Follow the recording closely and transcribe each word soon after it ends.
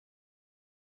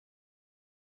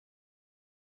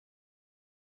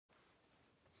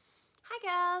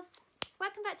Hi girls,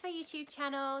 welcome back to my YouTube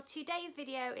channel. Today's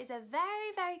video is a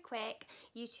very quick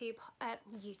YouTube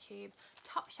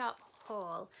Topshop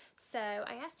haul. So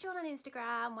I asked you all on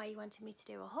Instagram where you wanted me to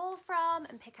do a haul from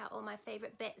and pick out all my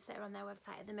favourite bits that are on their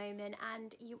website at the moment,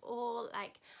 and you all,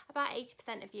 like about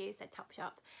 80% of you, said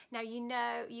Topshop. Now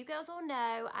you girls all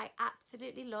know I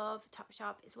absolutely love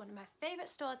Topshop. It's one of my favourite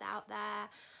stores out there.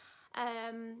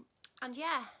 And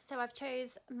yeah, so I've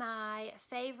chose my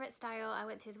favourite style. I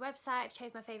went through the website, I've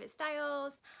chose my favourite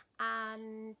styles,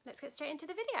 and let's get straight into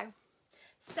the video.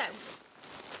 So,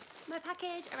 my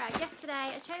package arrived yesterday.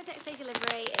 I chose next day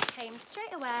delivery. It came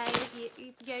straight away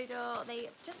with Yodel. They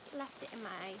just left it in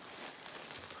my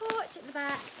porch at the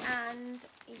back, and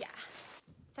yeah.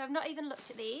 So I've not even looked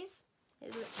at these.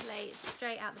 It's literally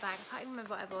straight out the bag. I can't even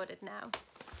remember what I've ordered now.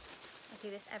 I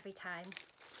do this every time.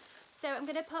 So I'm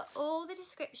going to put all the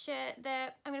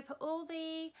I'm going to put all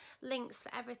the links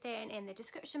for everything in the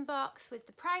description box with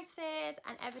the prices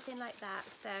and everything like that.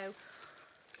 So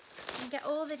you can get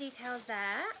all the details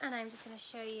there, and I'm just going to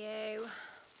show you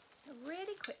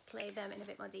really quickly them in a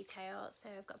bit more detail. So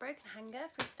I've got a broken hanger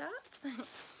for a start.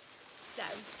 So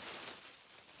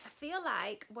I feel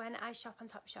like when I shop on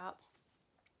Topshop,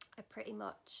 I pretty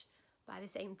much buy the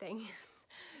same thing.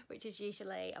 Which is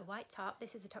usually a white top.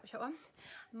 This is a Topshop one.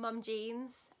 Mum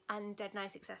jeans and dead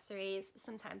nice accessories,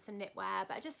 sometimes some knitwear,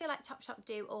 but I just feel like Topshop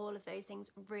do all of those things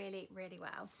really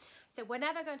well. So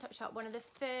whenever I go on Topshop, one of the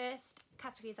first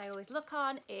categories I always look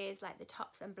on is like the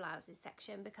tops and blouses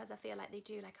section, because I feel like they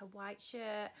do like a white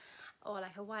shirt or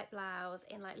like a white blouse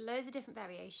in like loads of different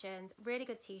variations, really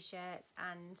good t-shirts,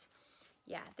 and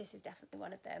yeah, this is definitely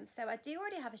one of them. So I do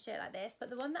already have a shirt like this, but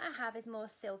the one that I have is more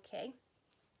silky.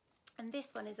 And this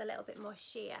one is a little bit more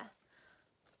sheer,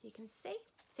 you can see.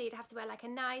 So you'd have to wear like a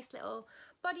nice little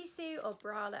bodysuit or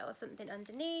bralette or something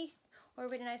underneath, or a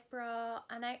really nice bra,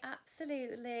 and I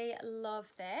absolutely love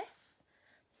this.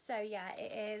 So yeah,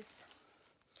 it is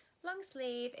long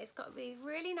sleeve. It's got these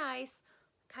really nice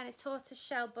kind of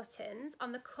tortoiseshell buttons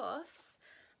on the cuffs,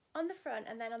 on the front,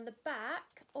 and then on the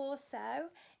back also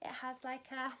it has like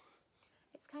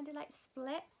it's kind of like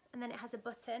split, and then it has a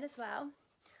button as well.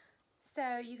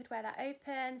 So you could wear that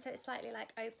open, so it's slightly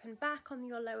like open back on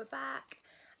your lower back,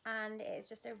 and it's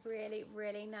just a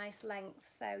really nice length.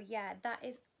 So yeah, that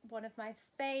is one of my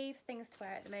fave things to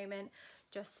wear at the moment.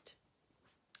 Just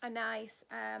a nice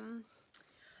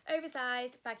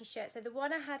oversized baggy shirt. So the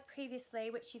one I had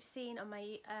previously, which you've seen on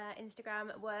my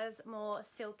Instagram, was more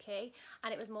silky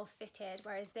and it was more fitted,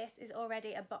 whereas this is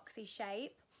already a boxy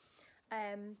shape.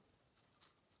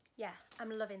 Yeah, I'm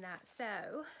loving that.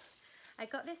 So I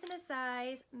got this in a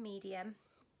size medium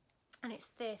and it's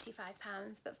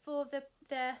 £35, but for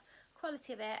the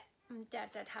quality of it, I'm dead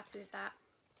happy with that.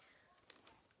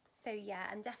 So yeah,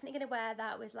 I'm definitely going to wear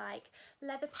that with like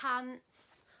leather pants,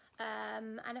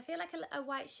 and I feel like a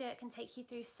white shirt can take you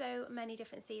through so many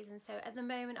different seasons. So at the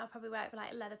moment I'll probably wear it with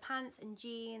like leather pants and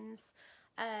jeans,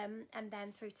 and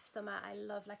then through to summer I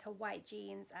love like a white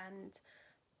jeans and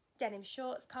denim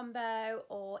shorts combo,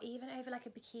 or even over like a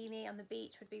bikini on the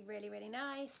beach would be really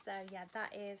nice. So yeah,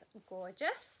 that is gorgeous.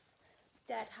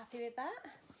 Dead happy with that.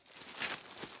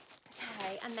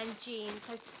 Okay, and then jeans.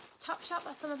 So Topshop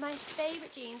are some of my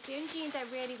favourite jeans. The only jeans I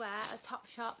really wear are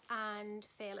Topshop and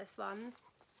Fearless ones.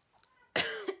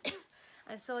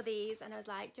 I saw these and I was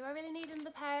like, do I really need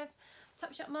another pair of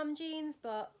Topshop mum jeans?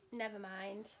 But never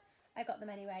mind, I got them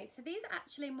anyway. So these are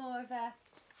actually more of a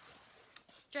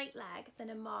straight leg than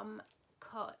a mom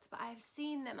cut, but I've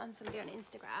seen them on somebody on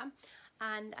Instagram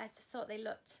and I just thought they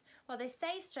looked, well, they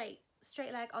say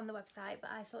straight leg on the website, but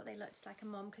I thought they looked like a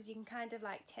mom because you can kind of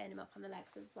like turn them up on the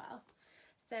legs as well.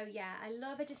 So yeah, I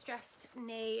love a distressed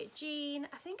knee jean.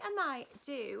 I think I might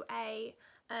do a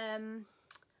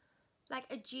like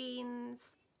a jeans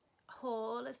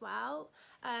haul as well,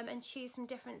 and choose some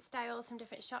different styles from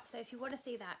different shops. So if you want to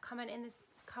see that, comment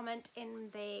in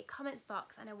the comments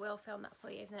box and I will film that for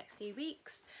you over the next few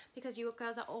weeks, because you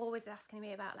girls are always asking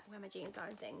me about like where my jeans are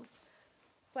and things,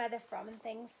 where they're from and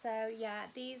things. So yeah,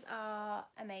 these are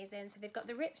amazing. So they've got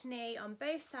the ripped knee on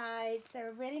both sides. They're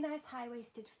a really nice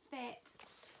high-waisted fit.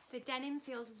 The denim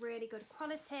feels really good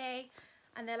quality,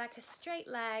 and they're like a straight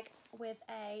leg with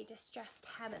a distressed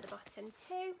hem at the bottom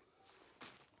too.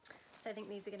 So I think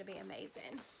these are going to be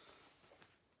amazing.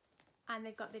 And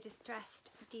they've got the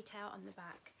distressed detail on the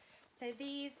back. So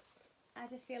these, I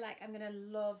just feel like I'm gonna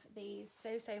love these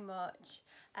so much.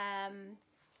 I'm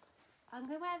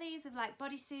gonna wear these with like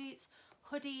bodysuits,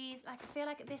 hoodies. Like I feel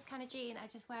like this kind of jean I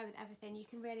just wear with everything. You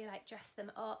can really like dress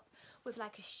them up with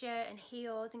like a shirt and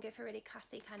heels and go for a really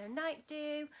classy kind of night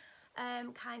do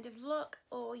kind of look,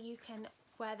 or you can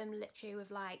wear them literally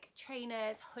with like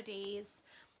trainers, hoodies,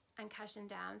 and cash them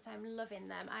down. So I'm loving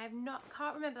them.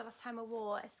 Can't remember the last time I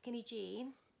wore a skinny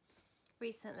jean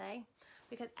recently,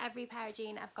 because every pair of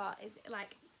jean I've got is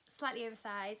like slightly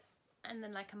oversized and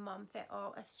then like a mom fit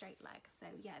or a straight leg. So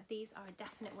yeah, these are a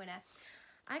definite winner.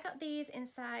 I got these in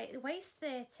size waist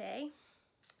 30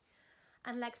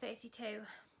 and leg 32,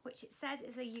 which it says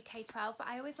is a UK 12, but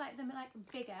I always like them like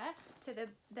bigger, so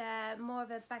they're more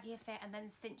of a baggier fit, and then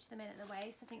cinch them in at the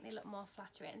waist. I think they look more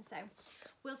flattering, so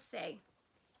we'll see.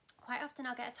 Quite often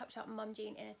I'll get a Topshop mom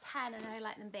jean in a 10 and I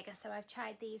like them bigger, so I've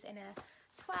tried these in a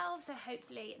 12, so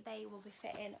hopefully they will be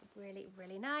fitting really,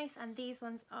 really nice. And these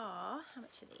ones are, how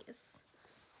much are these?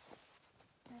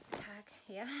 There's the tag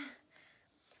here.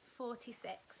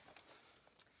 46.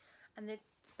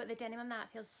 But the denim on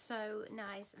that feels so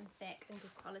nice and thick and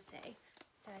good quality.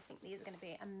 So I think these are going to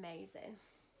be amazing.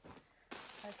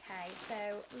 Okay,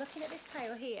 so looking at this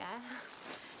pile here,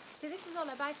 so this is all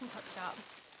I buy from Topshop.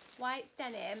 Whites,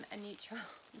 denim and neutral.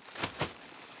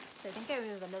 So then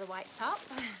going with another white top.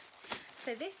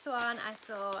 So this one I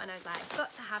saw and I was like,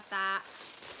 got to have that.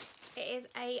 It is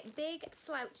a big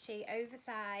slouchy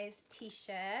oversized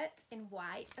t-shirt in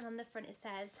white, and on the front it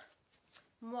says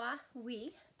moi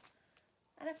oui,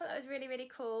 and I thought that was really, really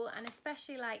cool, and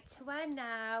especially like to wear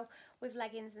now with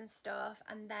leggings and stuff,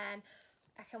 and then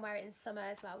I can wear it in summer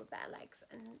as well with bare legs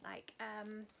and like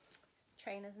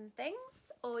trainers and things.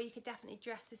 Or you could definitely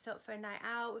dress this up for a night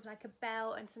out with like a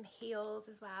belt and some heels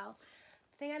as well.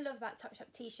 The thing I love about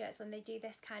Topshop t-shirts when they do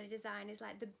this kind of design is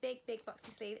like the big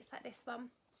boxy sleeve. It's like this one,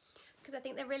 because I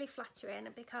think they're really flattering,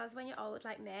 because when you're old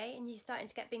like me and you're starting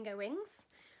to get bingo wings,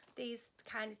 these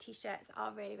kind of t-shirts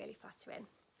are really, really flattering.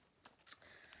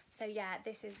 So yeah,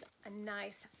 this is a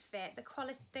nice fit. The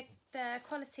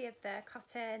quality of the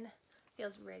cotton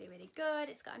feels really, really good.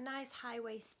 It's got a nice high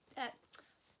waist,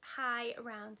 high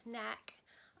round neck,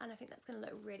 and I think that's going to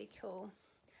look really cool.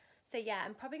 So yeah,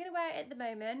 I'm probably going to wear it at the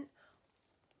moment.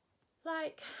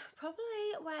 Like, probably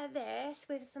wear this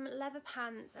with some leather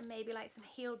pants and maybe like some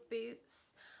heeled boots,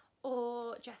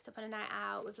 or dressed up on a night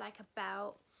out with like a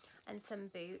belt and some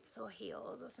boots or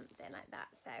heels or something like that.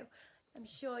 So I'm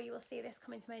sure you will see this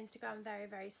coming to my Instagram very,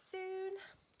 very soon.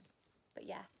 But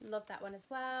yeah, love that one as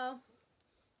well.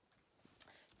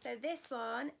 So this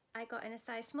one I got in a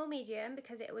size small medium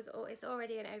because it's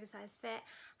already an oversized fit,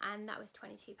 and that was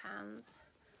 £22,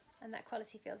 and that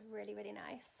quality feels really, really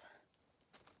nice.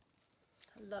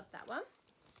 I love that one.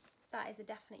 That is a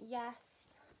definite yes.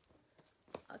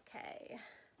 Okay.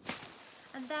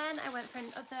 And then I went for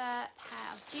another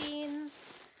pair of jeans.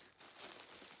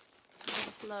 I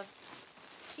just love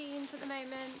jeans at the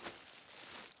moment.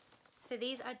 So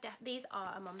these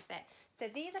are a mum fit. So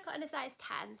these I got in a size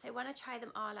 10. So when I try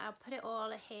them on, I'll put it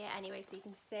all here anyway so you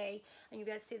can see, and you'll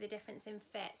be able to see the difference in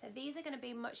fit. So these are going to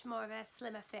be much more of a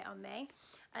slimmer fit on me.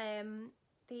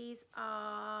 These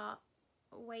are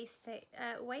waist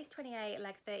 28,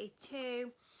 leg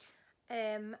 32,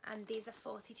 and these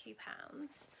are £42.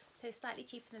 So slightly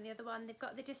cheaper than the other one. They've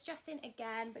got the distressing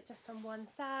again, but just on one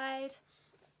side.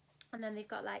 And then they've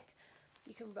got like,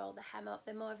 you can roll the hem up.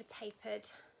 They're more of a tapered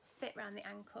fit around the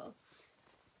ankle.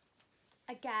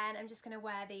 Again, I'm just going to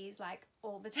wear these like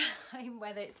all the time,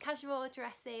 whether it's casual,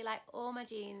 dressy, like all my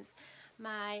jeans,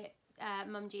 my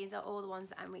mum jeans are all the ones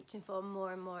that I'm reaching for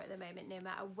more and more at the moment. No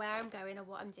matter where I'm going or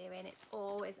what I'm doing, it's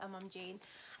always a mum jean.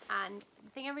 And the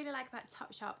thing I really like about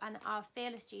Topshop and our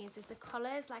Fearless jeans is the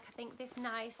colours. Like, I think this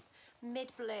nice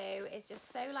mid blue is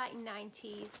just so like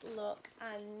 90s look,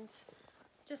 and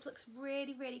just looks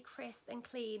really, really crisp and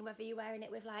clean, whether you're wearing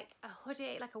it with like a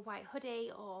hoodie, like a white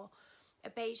hoodie, or a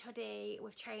beige hoodie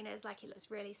with trainers. Like, it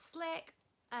looks really slick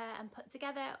and put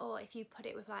together, or if you put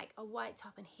it with like a white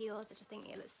top and heels, I just think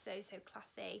it looks so, so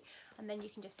classy. And then you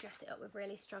can just dress it up with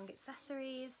really strong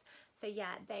accessories. So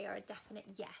yeah, they are a definite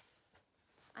yes.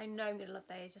 I know I'm gonna love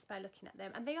those just by looking at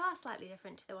them, and they are slightly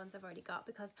different to the ones I've already got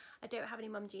because I don't have any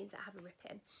mum jeans that have a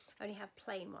rip-in. I only have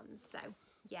plain ones. So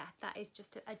yeah, that is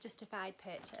just a justified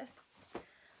purchase.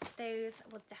 Those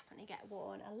will definitely get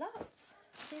worn a lot.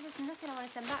 See, there's nothing I want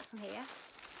to send back from here.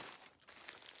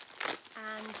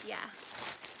 And yeah,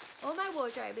 all my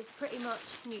wardrobe is pretty much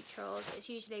neutrals. It's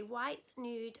usually white,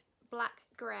 nude, black,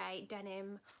 grey,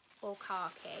 denim, or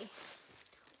khaki,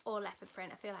 or leopard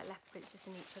print. I feel like leopard print's just a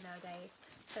neutral nowadays.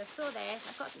 So I saw this.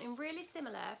 I've got something really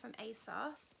similar from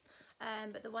ASOS,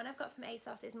 but the one I've got from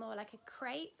ASOS is more like a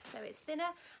crepe, so it's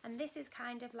thinner, and this is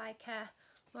kind of like a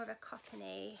more of a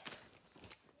cottony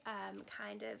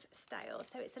kind of style.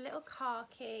 So it's a little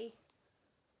khaki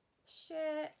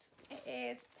shirt. It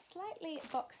is slightly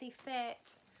boxy fit,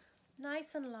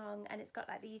 nice and long, and it's got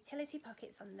like the utility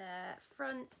pockets on the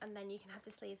front, and then you can have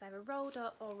the sleeves either rolled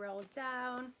up or rolled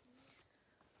down.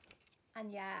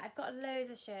 And yeah, I've got loads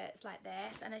of shirts like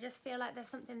this, and I just feel like there's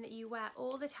something that you wear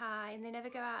all the time. They never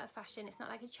go out of fashion. It's not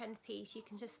like a trend piece. You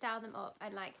can just style them up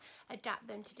and like adapt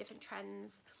them to different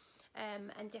trends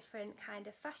and different kind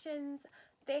of fashions.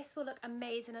 This will look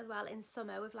amazing as well in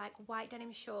summer with like white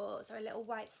denim shorts or a little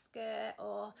white skirt,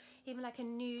 or even like a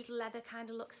nude leather kind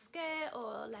of look skirt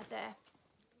or leather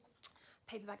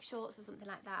paperback shorts or something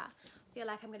like that. I feel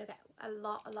like I'm going to get a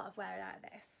lot of wear out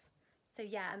of this. So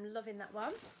yeah, I'm loving that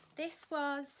one. This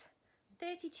was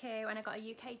 32 and I got a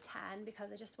UK 10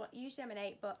 because I just want, usually I'm an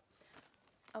 8, but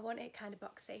I want it kind of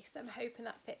boxy, so I'm hoping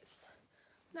that fits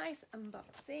nice and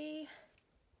boxy.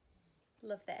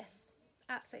 Love this,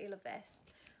 absolutely love this.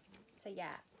 So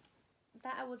yeah,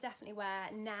 that I will definitely wear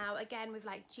now, again with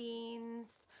like jeans,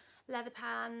 leather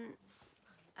pants,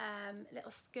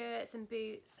 little skirts and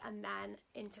boots, and then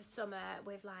into summer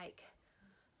with like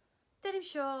denim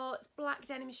shorts, black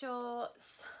denim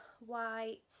shorts,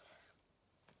 white.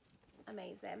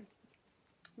 Amazing.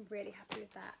 I'm really happy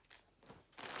with that.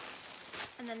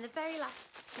 And then the very last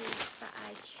piece that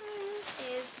I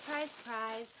chose is, surprise,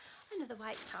 surprise, another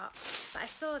white top. But I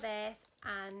saw this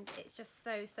and it's just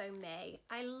so me.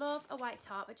 I love a white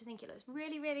top. I just think it looks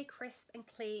really crisp and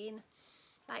clean.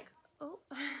 Like, oh,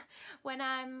 when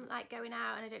I'm like going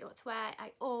out and I don't know what to wear,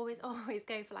 I always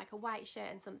go for like a white shirt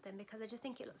and something, because I just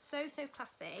think it looks so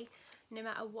classy no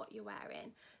matter what you're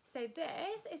wearing. So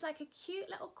this is like a cute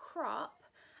little crop,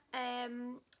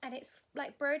 and it's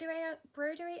like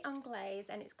broderie anglaise,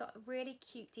 and it's got really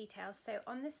cute details. So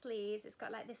on the sleeves it's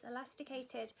got like this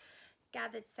elasticated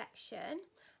gathered section,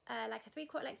 like a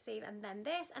 3/4 length sleeve, and then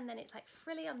this, and then it's like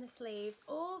frilly on the sleeves,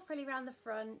 all frilly around the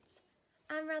front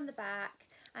and around the back,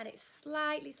 and it's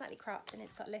slightly cropped, and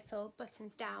it's got little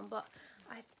buttons down. But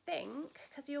I think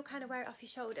because you'll kind of wear it off your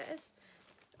shoulders,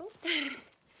 oh,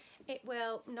 it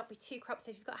will not be too cropped.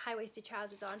 So if you've got high-waisted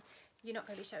trousers on, you're not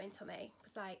going to be showing tummy.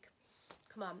 It's like,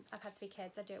 come on, I've had 3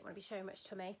 kids, I don't want to be showing much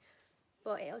tummy.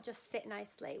 But it'll just sit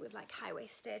nicely with like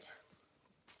high-waisted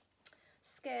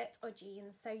skirts or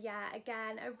jeans. So yeah,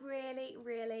 again, a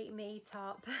really me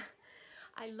top.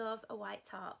 I love a white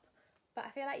top, but I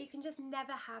feel like you can just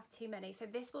never have too many. So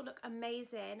this will look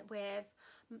amazing with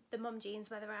the mum jeans,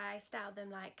 whether I style them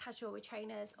like casual with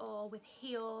trainers or with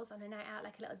heels on a night out,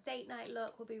 like a little date night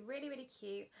look, will be really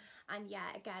cute. And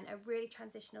yeah, again, a really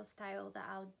transitional style that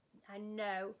I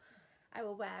know I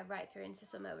will wear right through into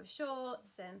summer with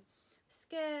shorts and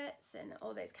skirts and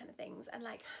all those kind of things, and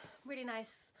like really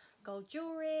nice gold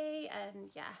jewelry.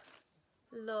 And yeah,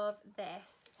 love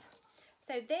this.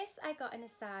 So this I got in a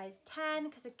size 10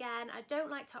 because again, I don't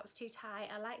like tops too tight.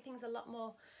 I like things a lot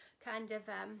more kind of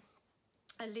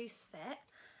a loose fit.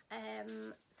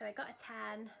 So I got a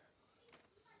 10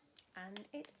 and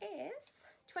it is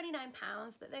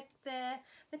 £29, but the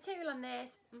material on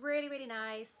this really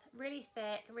nice, really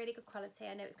thick, really good quality.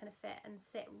 I know it's going to fit and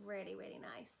sit really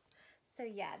nice. So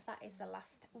yeah, that is the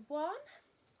last one.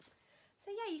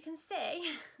 So yeah, you can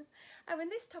see oh,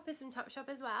 and this top is from Topshop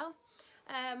as well.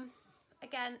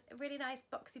 Again, a really nice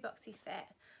boxy fit,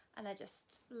 and I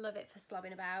just love it for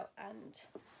slobbing about. And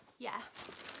yeah,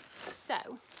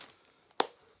 so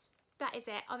that is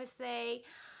it. Obviously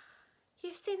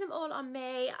you've seen them all on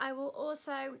me. I will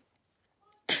also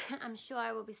I'm sure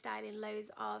I will be styling loads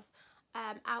of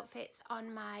outfits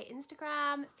on my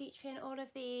Instagram featuring all of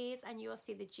these, and you will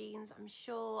see the jeans, I'm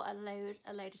sure, a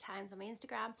load of times on my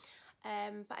Instagram.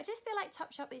 But I just feel like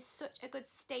Topshop is such a good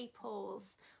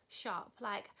staples shop.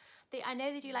 Like I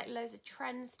know they do like loads of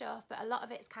trend stuff, but a lot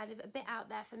of it's kind of a bit out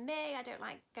there for me. I don't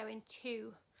like going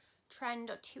too trend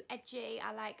or too edgy.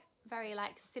 I like very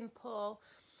like simple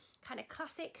kind of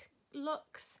classic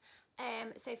looks.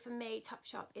 So for me,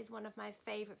 Topshop is one of my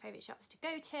favourite shops to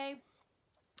go to.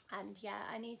 And yeah,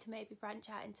 I need to maybe branch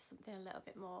out into something a little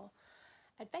bit more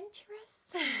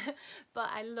adventurous. But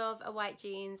I love a white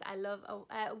jeans, I love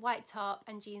a white top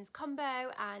and jeans combo,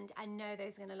 and I know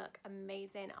those are going to look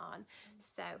amazing on.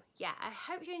 So yeah, I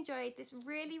hope you enjoyed this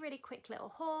really quick little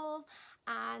haul,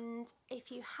 and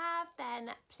if you have, then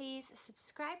please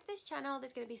subscribe to this channel.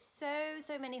 There's going to be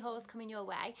so many hauls coming your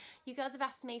way. You girls have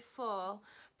asked me for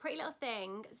Pretty Little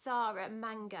Thing, Zara,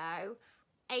 Mango,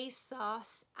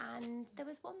 ASOS, and there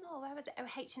was one more, where was it? Oh,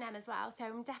 H&M as well. So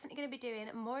I'm definitely going to be doing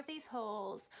more of these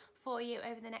hauls for you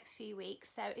over the next few weeks.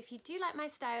 So if you do like my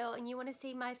style and you want to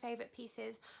see my favourite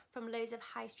pieces from loads of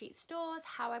high street stores,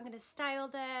 how I'm going to style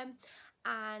them,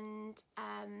 and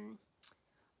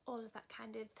all of that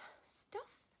kind of stuff,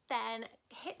 then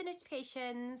hit the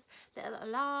notifications, little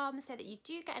alarm, so that you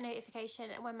do get a notification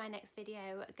when my next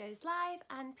video goes live.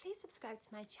 And please subscribe to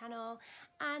my channel,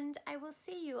 and I will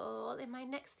see you all in my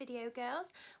next video, girls,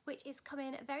 which is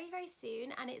coming very, very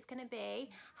soon. And it's going to be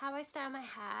how I style my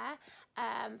hair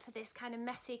for this kind of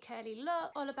messy curly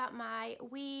look, all about my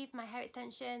weave, my hair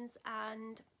extensions,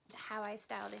 and how I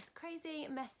style this crazy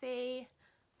messy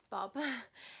bob.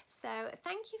 So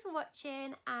thank you for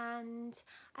watching, and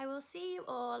I will see you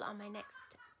all on my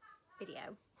next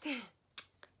video.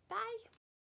 Bye.